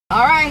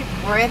All right,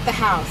 we're at the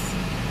house.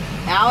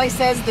 Allie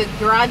says the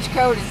garage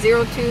code is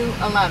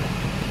 0211.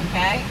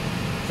 Okay,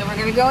 so we're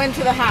gonna go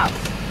into the house.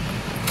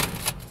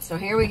 So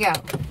here we go.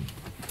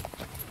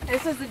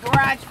 This is the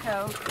garage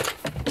code.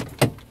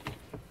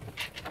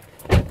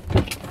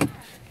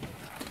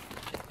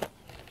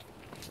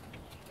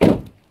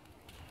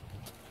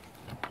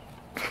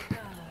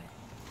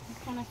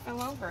 Kind of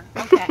fell over.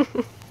 Okay.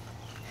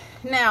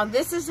 Now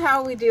this is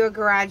how we do a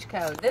garage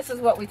code. This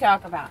is what we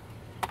talk about.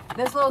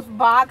 This little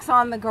box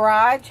on the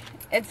garage,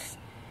 it's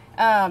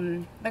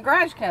the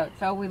garage code.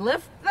 So we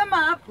lift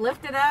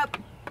it up.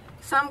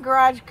 Some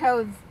garage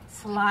codes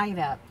slide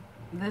up.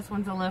 This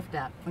one's a lift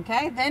up.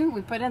 Okay, then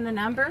we put in the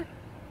number.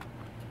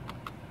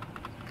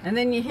 And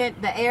then you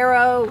hit the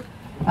arrow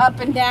up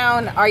and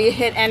down, or you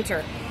hit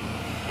enter.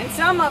 And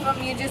some of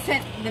them you just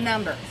hit the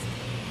numbers.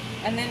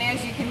 And then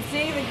as you can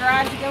see, the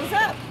garage goes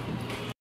up.